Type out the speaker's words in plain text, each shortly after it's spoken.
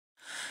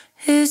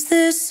Is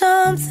this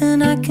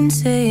something I can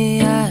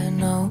say I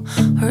know?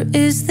 Or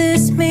is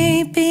this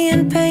me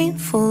being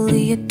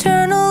painfully,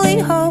 eternally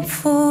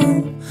hopeful?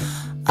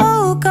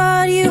 Oh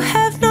God, you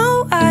have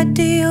no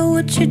idea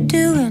what you're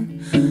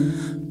doing,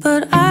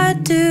 but I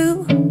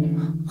do.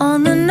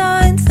 On the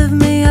 9th of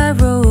May I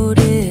wrote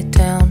it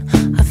down.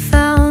 I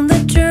found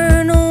the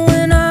journal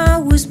when I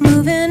was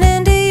moving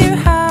into your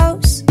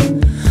house.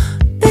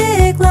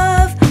 Big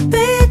love,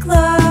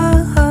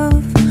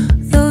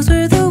 those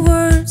were the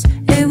words.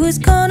 It was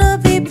gonna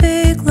be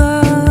big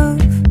love.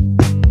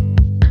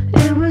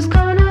 It was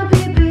gonna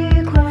be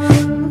big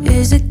love.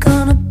 Is it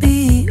gonna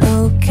be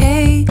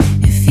okay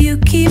if you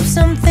keep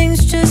some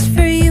things just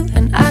for you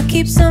and I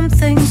keep some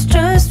things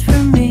just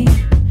for me?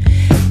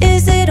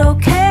 Is it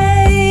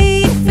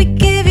okay if we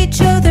give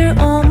each other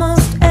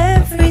almost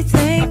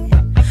everything?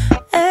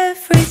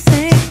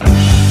 Everything,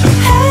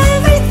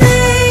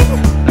 everything,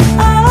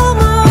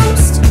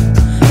 almost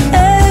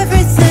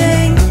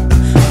everything,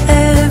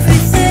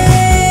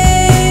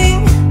 everything,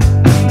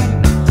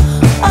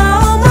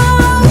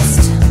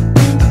 almost.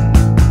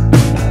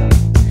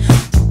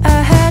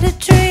 I had a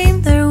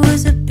dream there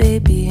was a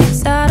baby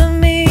inside of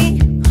me.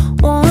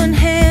 One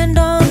hand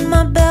on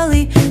my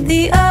belly,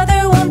 the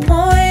other one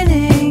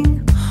pointing,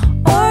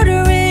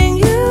 ordering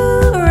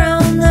you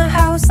around the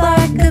house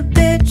like a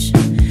bitch,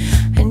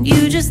 and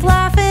you just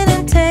laughing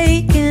and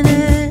taking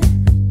it.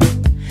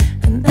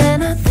 And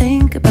then I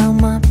think about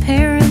my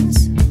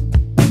parents,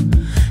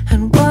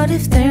 and what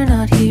if they're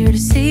not here to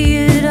see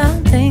it? I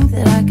think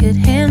that I could